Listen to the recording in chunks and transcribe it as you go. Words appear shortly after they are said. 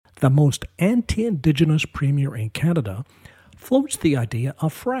the most anti-Indigenous premier in Canada, floats the idea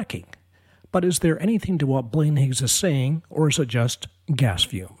of fracking. But is there anything to what Blaine Higgs is saying, or is it just gas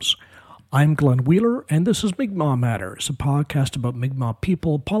fumes? I'm Glenn Wheeler, and this is Mi'kmaq Matters, a podcast about Mi'kmaq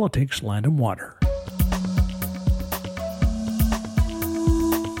people, politics, land, and water.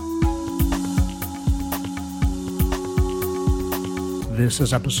 This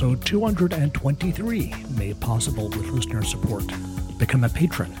is episode 223, made possible with listener support. Become a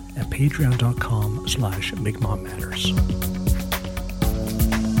patron at patreon.com/Mi'kmaq Matters.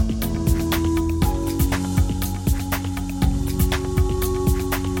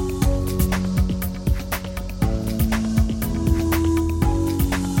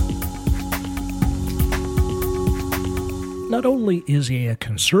 Not only is he a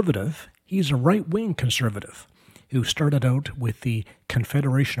conservative, he's a right-wing conservative who started out with the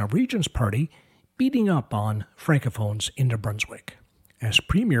Confederation of Regions Party beating up on Francophones in New Brunswick. As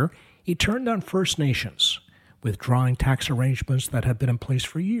Premier, he turned on First Nations, withdrawing tax arrangements that had been in place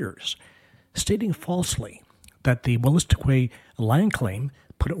for years, stating falsely that the Wolastoqey land claim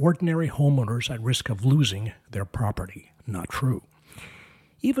put ordinary homeowners at risk of losing their property. Not true.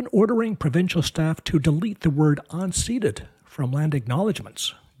 Even ordering provincial staff to delete the word unceded from land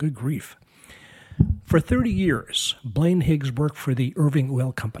acknowledgements. Good grief. For 30 years, Blaine Higgs worked for the Irving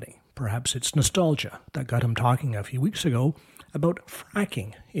Oil Company. Perhaps it's nostalgia that got him talking a few weeks ago about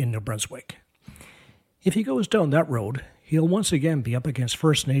fracking in New Brunswick. If he goes down that road, he'll once again be up against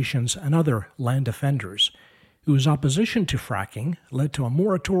First Nations and other land defenders whose opposition to fracking led to a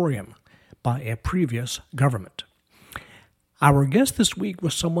moratorium by a previous government. Our guest this week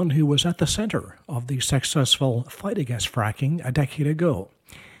was someone who was at the center of the successful fight against fracking a decade ago.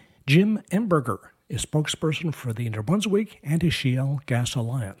 Jim Emberger is spokesperson for the New Brunswick Anti-Shale Gas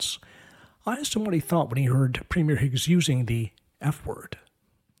Alliance. I asked him what he thought when he heard Premier Higgs using the F word.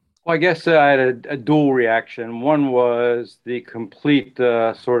 Well, I guess I had a dual reaction. One was the complete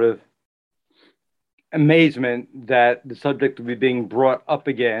sort of amazement that the subject would be being brought up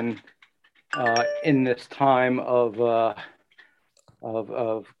again in this time of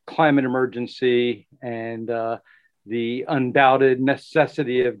climate emergency and the undoubted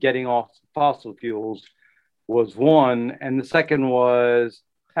necessity of getting off fossil fuels was one. And the second was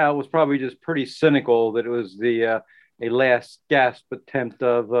how it was probably just pretty cynical that it was a last gasp attempt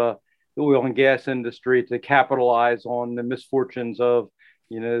of the oil and gas industry to capitalize on the misfortunes of,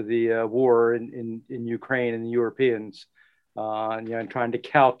 the war in Ukraine and the Europeans, and trying to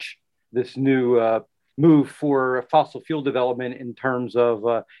couch this new move for fossil fuel development in terms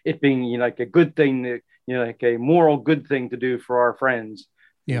of it being like a good thing that, like a moral good thing to do for our friends.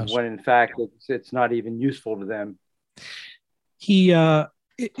 Yes. When in fact it's not even useful to them.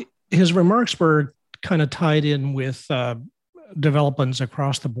 His remarks were kind of tied in with developments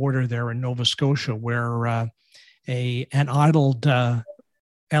across the border there in Nova Scotia, where an idled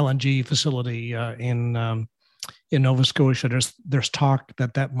LNG facility in Nova Scotia. There's talk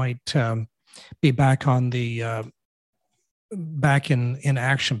that might be back on the back in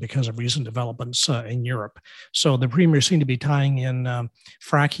action because of recent developments in Europe. So the premier seemed to be tying in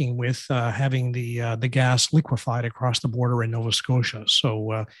fracking with having the gas liquefied across the border in Nova Scotia.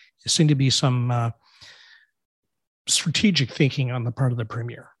 So it seemed to be some strategic thinking on the part of the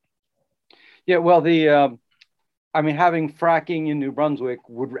premier. Yeah, well, having fracking in New Brunswick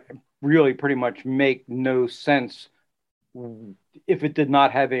would really pretty much make no sense if it did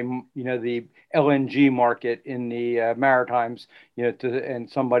not have the LNG market in the Maritimes, and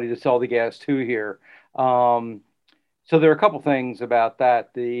somebody to sell the gas to here. So there are a couple things about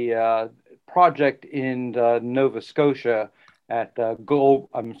that. The project in Nova Scotia at Gold,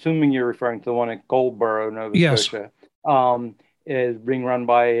 I'm assuming you're referring to the one at Goldboro, Nova Scotia, is being run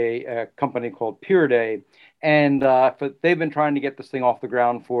by a company called Pure Day. And they've been trying to get this thing off the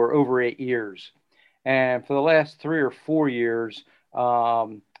ground for over 8 years. And for the last 3 or 4 years,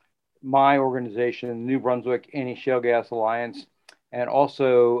 my organization, New Brunswick Anti-Shale Gas Alliance, and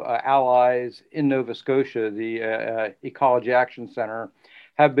also allies in Nova Scotia, the Ecology Action Center,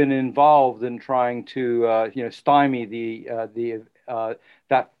 have been involved in trying to stymie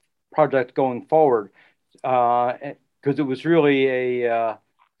that project going forward, because it was really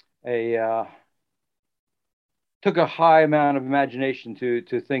took a high amount of imagination to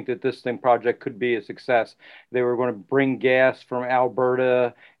think that this project could be a success. They were going to bring gas from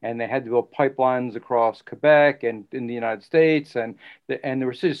Alberta, and they had to build pipelines across Quebec and in the United States, and there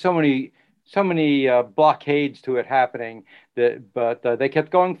were just so many blockades to it happening but they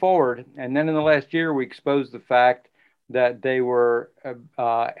kept going forward. And then in the last year, we exposed the fact that they were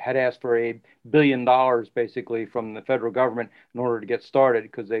had asked for $1 billion basically from the federal government in order to get started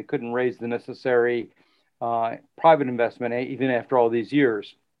because they couldn't raise the necessary private investment even after all these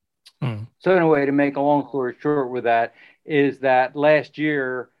years. So anyway, to make a long story short with that is that last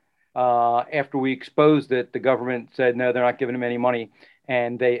year, after we exposed it, the government said, no, they're not giving them any money.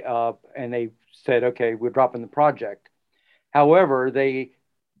 And they said, okay, we're dropping the project. However, they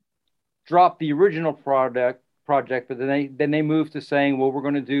dropped the original project, but then they moved to saying, well, we're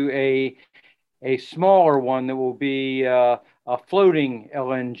going to do a smaller one that will be a floating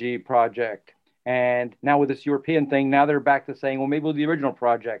LNG project. And now with this European thing, now they're back to saying, well, maybe we'll do the original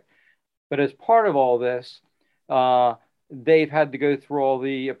project. But as part of all this, they've had to go through all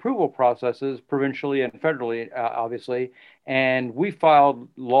the approval processes, provincially and federally, obviously. And we filed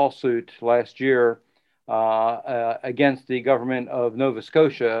lawsuit last year against the government of Nova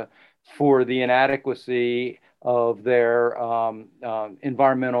Scotia for the inadequacy of their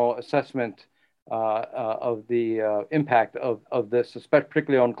environmental assessment of the impact of this,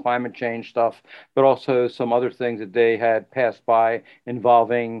 particularly on climate change stuff, but also some other things that they had passed by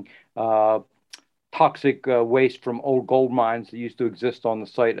involving toxic waste from old gold mines that used to exist on the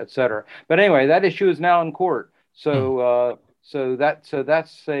site, et cetera. But anyway, that issue is now in court. So that's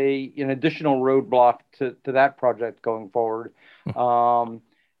an additional roadblock to that project going forward.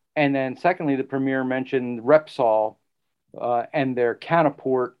 And then secondly, the premier mentioned Repsol and their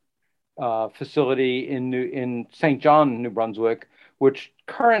Canaport facility in St. John, New Brunswick, which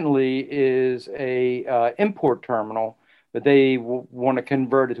currently is a import terminal, but they want to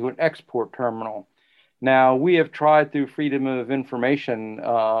convert it to an export terminal. Now, we have tried through Freedom of Information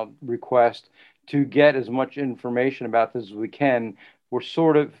request to get as much information about this as we can. We're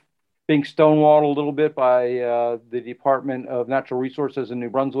sort of being stonewalled a little bit by the Department of Natural Resources in New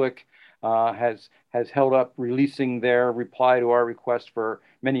Brunswick, has held up releasing their reply to our request for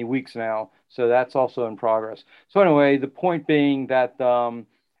many weeks now. So that's also in progress. So anyway, the point being that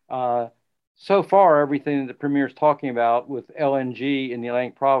so far, everything that the premier is talking about with LNG in the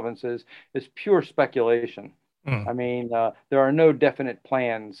Atlantic provinces is pure speculation. I mean, there are no definite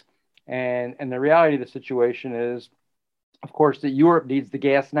plans. And the reality of the situation is, of course, that Europe needs the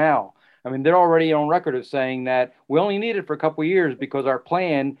gas now. I mean, they're already on record of saying that we only need it for a couple of years because our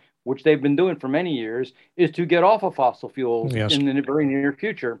plan, which they've been doing for many years, is to get off of fossil fuels in the very near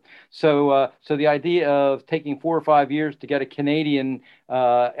future. So the idea of taking 4 or 5 years to get a Canadian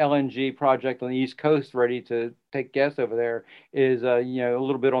LNG project on the East Coast ready to take gas over there is a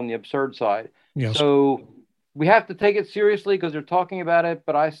little bit on the absurd side. Yes. So we have to take it seriously because they're talking about it,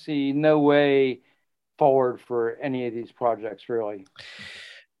 but I see no way forward for any of these projects, really.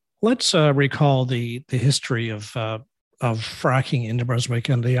 Let's recall the history of fracking in New Brunswick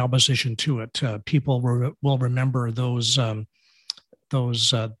and the opposition to it. People will remember those the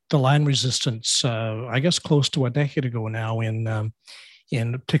land resistance. I guess close to a decade ago now, in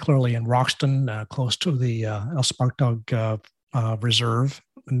particularly in Roxton, close to the Elsparkdog Reserve,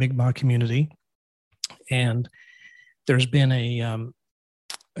 the Mi'kmaq community, and there's been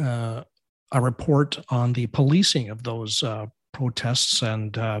a report on the policing of those protests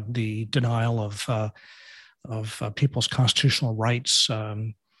and the denial of people's constitutional rights,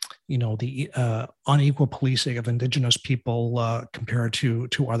 the unequal policing of Indigenous people compared to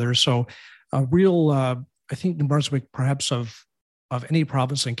others. So a real, I think New Brunswick, perhaps of any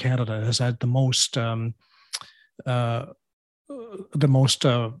province in Canada, has had the most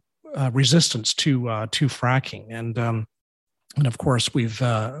resistance to fracking, and of course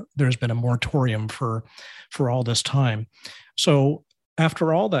there's been a moratorium for all this time. So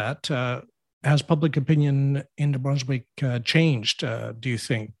after all that, has public opinion in New Brunswick changed, do you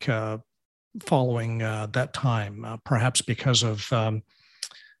think, following that time, perhaps because of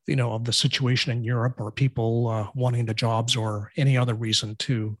the situation in Europe, or people wanting the jobs, or any other reason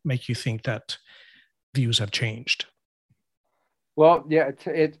to make you think that views have changed? Well, yeah,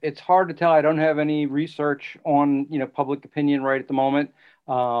 it's hard to tell. I don't have any research on public opinion right at the moment,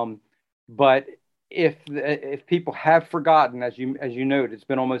 but if people have forgotten, as you note, it's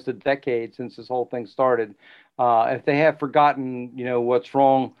been almost a decade since this whole thing started. If they have forgotten, what's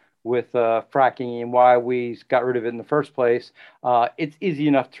wrong with fracking and why we got rid of it in the first place, it's easy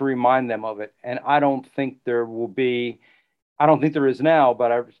enough to remind them of it. And I don't think there is now,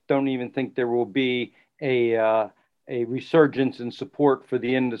 but I don't even think there will be a resurgence in support for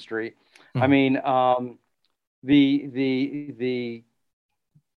the industry. I mean,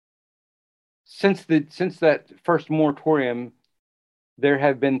 since that first moratorium, there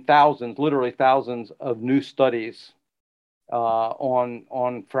have been thousands, literally thousands, of new studies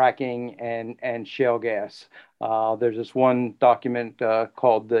on fracking and shale gas. There's this one document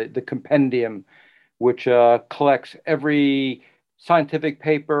called the Compendium, which collects every scientific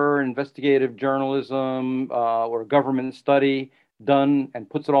paper, investigative journalism, or government study done and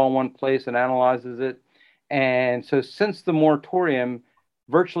puts it all in one place and analyzes it. And so since the moratorium,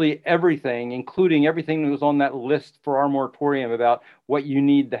 virtually everything, including everything that was on that list for our moratorium about what you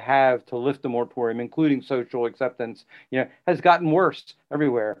need to have to lift the moratorium, including social acceptance, has gotten worse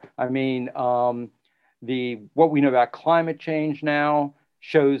everywhere. I mean, what we know about climate change now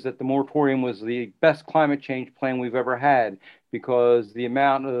shows that the moratorium was the best climate change plan we've ever had, because the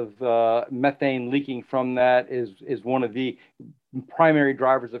amount of methane leaking from that is one of the primary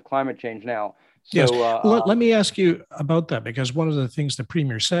drivers of climate change now. So, yes. Let me ask you about that, because one of the things the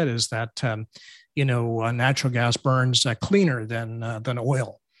premier said is that natural gas burns cleaner than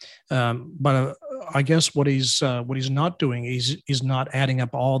oil. But I guess what he's not doing is not adding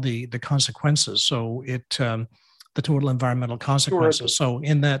up all the consequences. So the total environmental consequences. Sure. So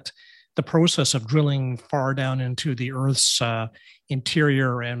in that, the process of drilling far down into the Earth's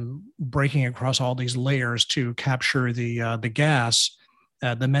interior and breaking across all these layers to capture the gas,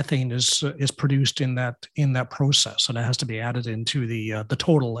 the methane is produced in that process, and it has to be added into the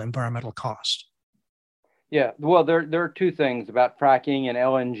total environmental cost. Yeah, well, there are two things about fracking and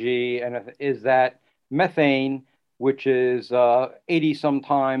LNG, and is that methane, which is 80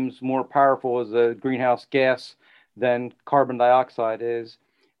 sometimes more powerful as a greenhouse gas than carbon dioxide is,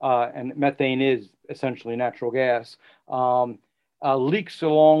 and methane is essentially natural gas, leaks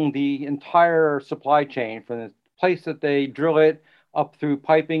along the entire supply chain from the place that they drill it up through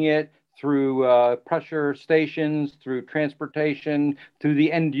piping it, through pressure stations, through transportation, to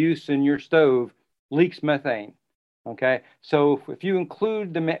the end use in your stove, leaks methane. Okay, so if you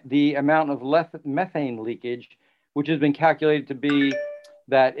include the amount of methane leakage, which has been calculated to be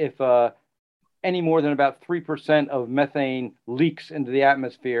that if any more than about 3% of methane leaks into the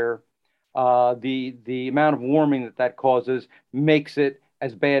atmosphere, the amount of warming that causes makes it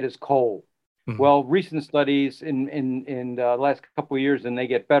as bad as coal. Mm-hmm. Well, recent studies in the last couple of years, and they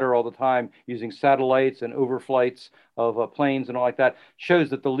get better all the time using satellites and overflights of planes and all like that, shows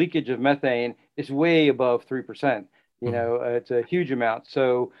that the leakage of methane is way above 3%. Mm-hmm. It's a huge amount.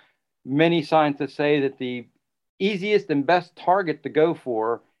 So many scientists say that the easiest and best target to go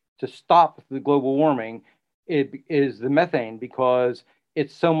for to stop the global warming is the methane, because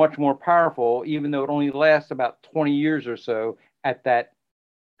it's so much more powerful, even though it only lasts about 20 years or so at that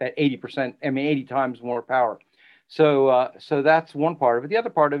 80%, 80 times more power. So that's one part of it. The other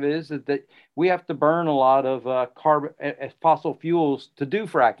part of it is that we have to burn a lot of carbon fossil fuels to do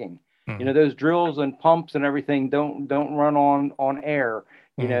fracking. Mm-hmm. Those drills and pumps and everything don't run on air.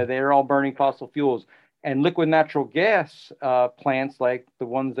 Mm-hmm. They're all burning fossil fuels. And liquid natural gas plants, like the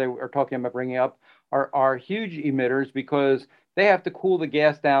ones they are talking about bringing up, are huge emitters, because they have to cool the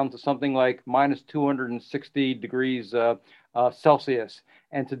gas down to something like minus 260 degrees Celsius.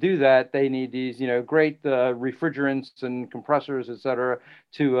 And to do that, they need these, great refrigerants and compressors, et cetera,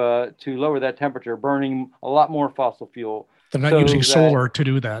 to lower that temperature, burning a lot more fossil fuel. They're not using solar to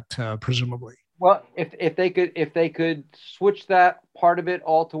do that, presumably. Well, if they could switch that part of it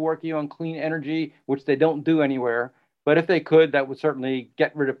all to working on clean energy, which they don't do anywhere, but if they could, that would certainly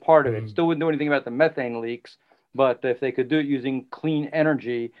get rid of part of it. Still wouldn't do anything about the methane leaks, but if they could do it using clean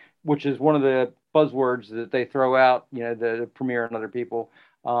energy, which is one of the buzzwords that they throw out, the premier and other people,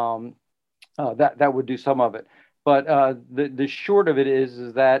 that would do some of it. But the short of it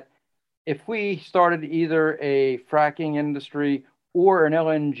is that if we started either a fracking industry or an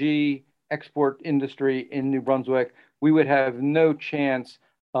LNG export industry in New Brunswick, we would have no chance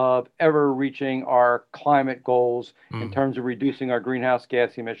of ever reaching our climate goals in terms of reducing our greenhouse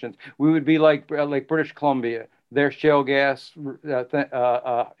gas emissions. We would be like British Columbia. Their shale gas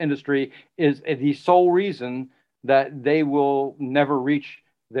industry is the sole reason that they will never reach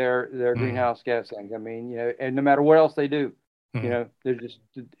their greenhouse gas things. And no matter what else they do,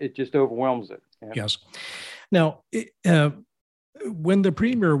 it just overwhelms it. Yes. Now, when the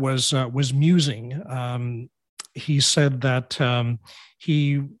premier was musing, he said that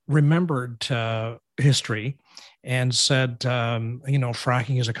he remembered history and said,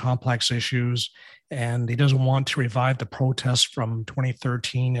 fracking is a complex issue, and he doesn't want to revive the protests from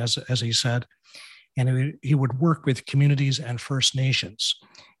 2013, as he said. And he would work with communities and First Nations,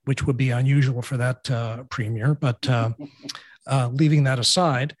 which would be unusual for that premier. But leaving that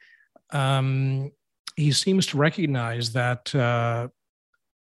aside, he seems to recognize that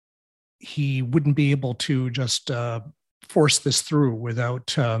he wouldn't be able to just force this through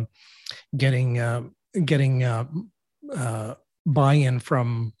without getting uh, buy-in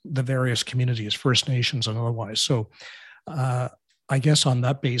from the various communities, First Nations and otherwise. So uh, I guess on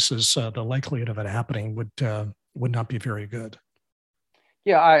that basis, the likelihood of it happening would not be very good.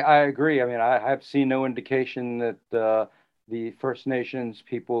 Yeah, I agree. I mean, I have seen no indication that the First Nations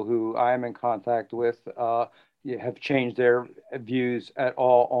people who I am in contact with have changed their views at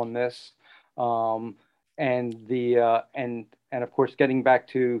all on this. Um, and of course, getting back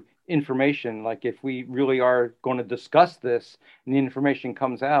to information, like if we really are going to discuss this and the information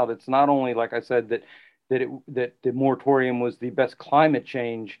comes out, it's not only like I said that the moratorium was the best climate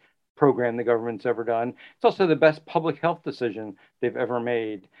change program the government's ever done. It's also the best public health decision they've ever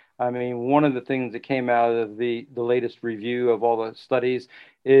made. I mean, one of the things that came out of the latest review of all the studies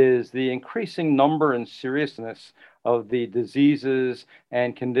is the increasing number and seriousness of the diseases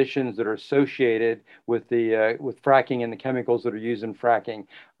and conditions that are associated with fracking and the chemicals that are used in fracking.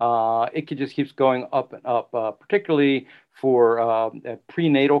 Just keeps going up and up, particularly for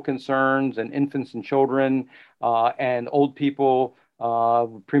prenatal concerns and infants and children and old people,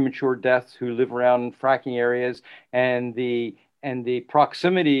 premature deaths who live around fracking areas, and the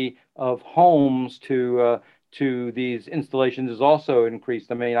proximity of homes to these installations is also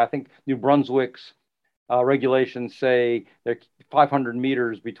increased. I mean, I think New Brunswick's regulations say they're 500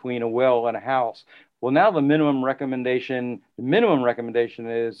 meters between a well and a house. Well, now the minimum recommendation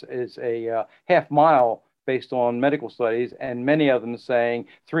is a half mile based on medical studies, and many of them saying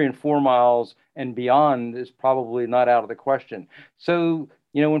 3 and 4 miles and beyond is probably not out of the question. So,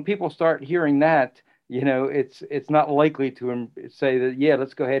 when people start hearing that, it's not likely to say that, yeah,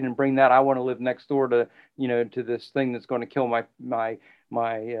 let's go ahead and bring that. I want to live next door to this thing that's going to kill my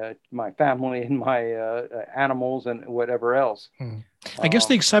family and my animals and whatever else. Hmm. I guess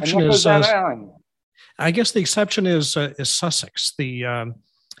the And exception what goes is down the line? I guess the exception is Sussex.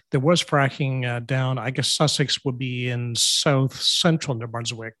 There was fracking down. I guess Sussex would be in south central New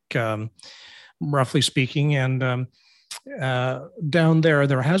Brunswick, roughly speaking, and down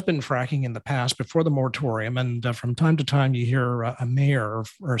there has been fracking in the past before the moratorium, and from time to time you hear a mayor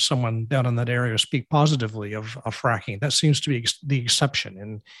or someone down in that area speak positively of fracking. That seems to be the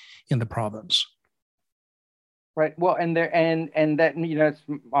exception in the province. Right. Well, and that it's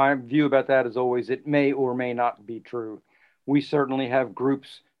my view about that is always it may or may not be true. We certainly have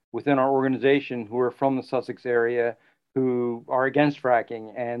groups within our organization who are from the Sussex area who are against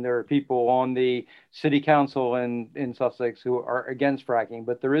fracking, and there are people on the city council in Sussex who are against fracking.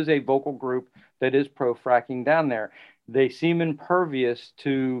 But there is a vocal group that is pro fracking down there. They seem impervious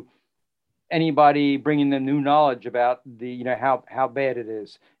to anybody bringing them new knowledge about how bad it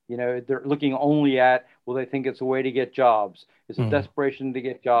is. They're looking only at, well, they think it's a way to get jobs. It's a Mm. desperation to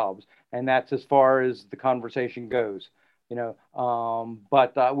get jobs, and that's as far as the conversation goes.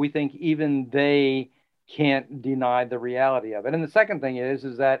 But we think even they can't deny the reality of it. And the second thing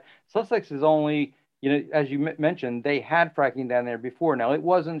is that Sussex is only, as you mentioned, they had fracking down there before. Now it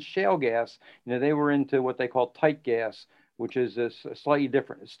wasn't shale gas. They were into what they call tight gas, which is slightly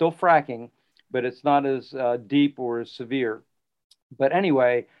different. It's still fracking, but it's not as deep or as severe. But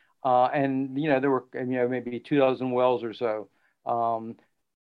anyway, and there were maybe 2,000 wells or so.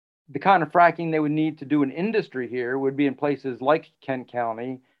 The kind of fracking they would need to do in industry here would be in places like Kent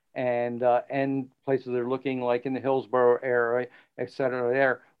County and places that are looking like in the Hillsborough area, et cetera,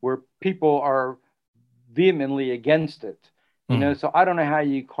 there where people are vehemently against it. Mm. So I don't know how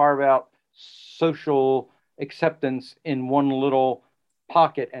you carve out social acceptance in one little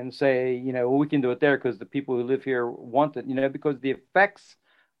pocket and say, well, we can do it there because the people who live here want it, because the effects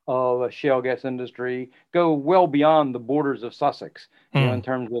of a shale gas industry go well beyond the borders of Sussex, in Mm.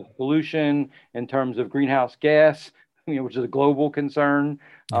 terms of pollution, in terms of greenhouse gas, which is a global concern,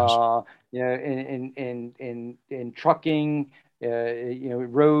 Yes. in trucking,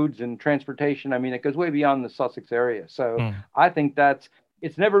 roads and transportation. I mean, it goes way beyond the Sussex area. So Mm. I think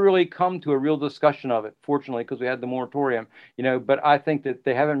it's never really come to a real discussion of it, fortunately, because we had the moratorium, but I think that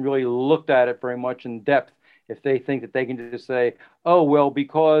they haven't really looked at it very much in depth if they think that they can just say, oh, well,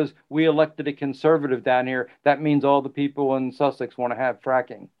 because we elected a conservative down here, that means all the people in Sussex want to have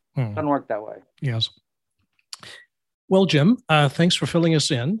fracking. Mm. Doesn't work that way. Yes. Well, Jim, thanks for filling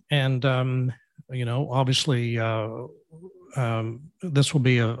us in. And, obviously, this will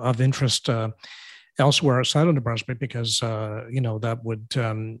be of interest elsewhere outside of New Brunswick because, that would,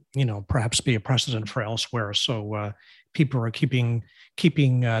 perhaps be a precedent for elsewhere. So people are keeping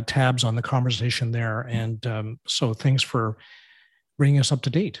tabs on the conversation there. And so thanks for bringing us up to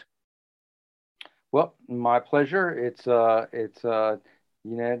date. Well, my pleasure.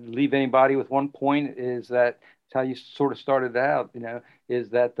 Leave anybody with one point is that it's how you sort of started out, is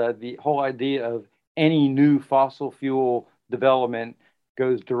that the whole idea of any new fossil fuel development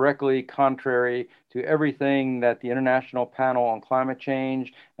goes directly contrary to everything that the International Panel on Climate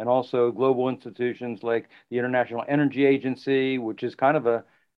Change and also global institutions like the International Energy Agency, which is kind of an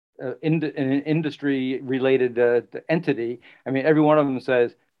industry related entity. I mean, every one of them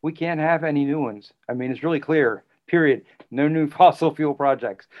says we can't have any new ones. I mean, it's really clear. Period. No new fossil fuel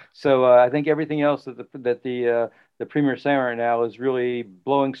projects. So I think everything else that the premier saying right now is really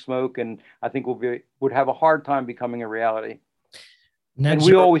blowing smoke, and I think would have a hard time becoming a reality. Net And we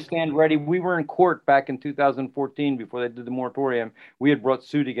zero. always stand ready. We were in court back in 2014 before they did the moratorium. We had brought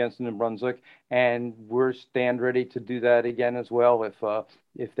suit against New Brunswick, and we're stand ready to do that again as well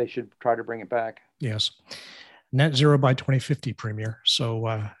if they should try to bring it back. Yes. Net zero by 2050, Premier.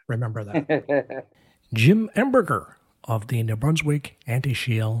 So remember that. Jim Emberger of the New Brunswick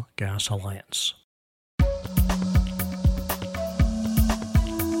Anti-Shale Gas Alliance.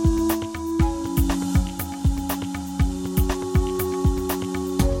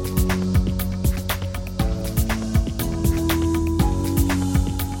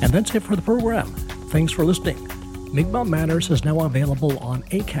 And that's it for the program. Thanks for listening. Mi'kmaq Matters is now available on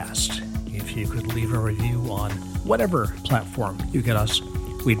Acast. If you could leave a review on whatever platform you get us,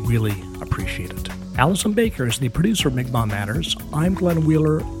 we'd really appreciate it. Allison Baker is the producer of Mi'kmaq Matters. I'm Glenn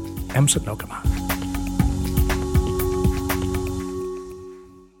Wheeler, Emsitnokama.